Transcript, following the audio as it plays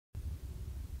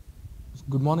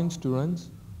Good morning,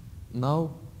 students.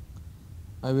 Now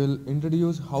I will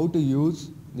introduce how to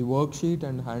use the worksheet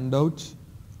and handouts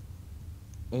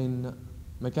in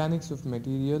Mechanics of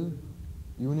Material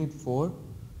Unit 4,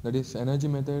 that is Energy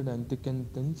Method and Thick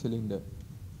and Thin Cylinder.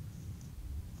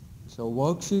 So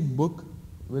worksheet book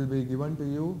will be given to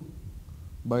you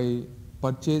by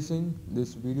purchasing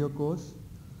this video course.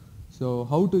 So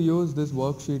how to use this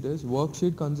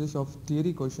worksheet consists of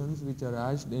theory questions which are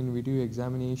asked in VTU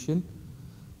examination.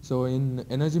 So in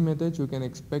energy methods you can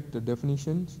expect the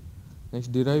definitions. Next,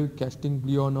 derive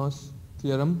Casting-Leono's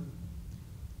theorem.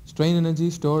 Strain energy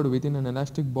stored within an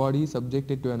elastic body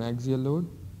subjected to an axial load.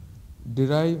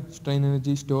 Derive strain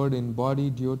energy stored in body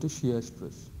due to shear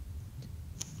stress.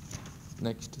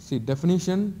 Next, see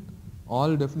definition.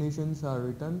 All definitions are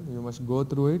written. You must go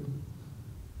through it.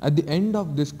 At the end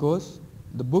of this course,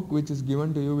 the book which is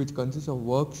given to you, which consists of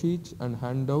worksheets and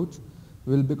handouts,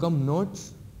 will become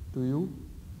notes to you.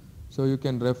 So you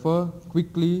can refer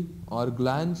quickly or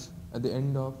glance at the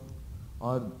end of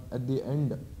or at the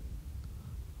end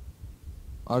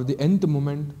or the nth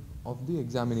moment of the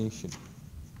examination.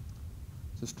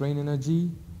 So strain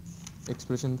energy,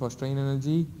 expression for strain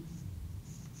energy.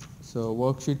 So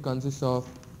worksheet consists of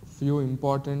few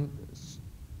important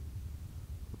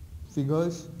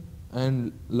figures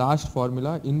and last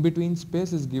formula. In between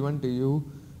space is given to you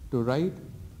to write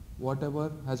whatever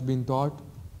has been taught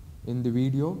in the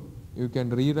video. You can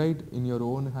rewrite in your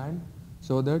own hand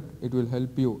so that it will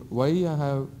help you. Why I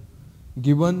have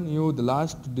given you the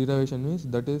last derivation is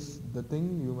that is the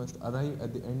thing you must arrive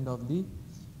at the end of the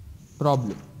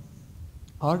problem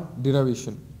or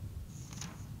derivation.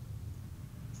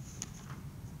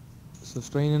 So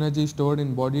strain energy stored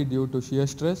in body due to shear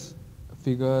stress.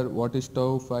 Figure what is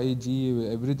tau, phi,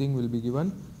 g, everything will be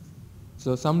given.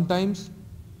 So sometimes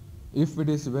if it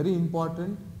is very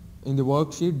important, in the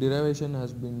worksheet derivation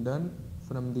has been done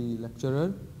from the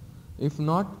lecturer. If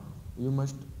not, you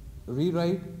must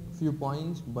rewrite few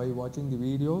points by watching the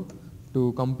video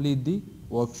to complete the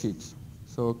worksheets.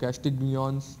 So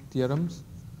Casting-Leono's theorems,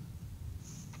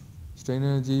 strain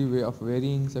energy way of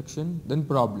varying section, then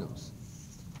problems.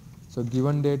 So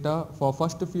given data, for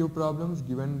first few problems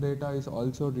given data is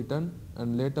also written,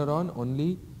 and later on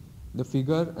only the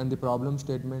figure and the problem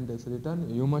statement is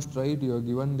written. You must write your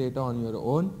given data on your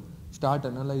own, start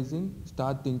analyzing,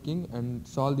 start thinking and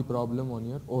solve the problem on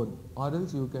your own, or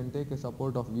else you can take a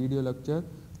support of video lecture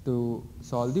to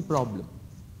solve the problem.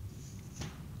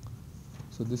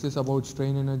 So this is about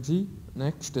strain energy.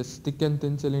 Next is thick and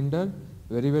thin cylinder,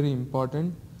 very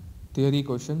important. Theory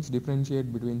questions,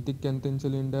 differentiate between thick and thin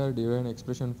cylinder, derive an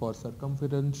expression for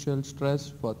circumferential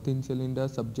stress for thin cylinder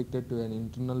subjected to an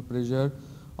internal pressure,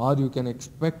 or you can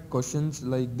expect questions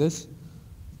like this.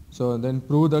 So then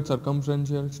prove that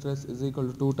circumferential stress is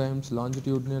equal to 2 times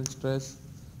longitudinal stress.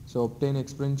 So obtain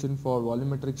expression for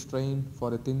volumetric strain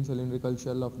for a thin cylindrical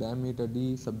shell of diameter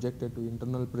d subjected to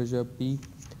internal pressure P,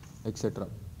 etc.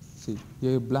 See,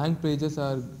 here blank pages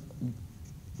are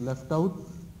left out,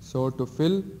 so to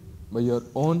fill by your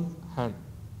own hand.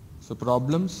 So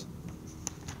problems,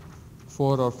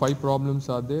 4 or 5 problems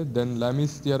are there. Then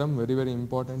Lami's theorem, very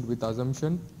important with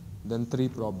assumption. Then 3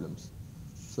 problems.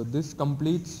 So this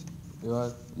completes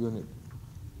your unit.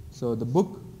 So the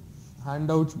book,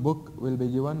 handouts book will be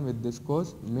given with this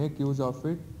course. Make use of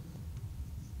it.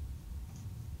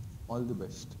 All the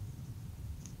best.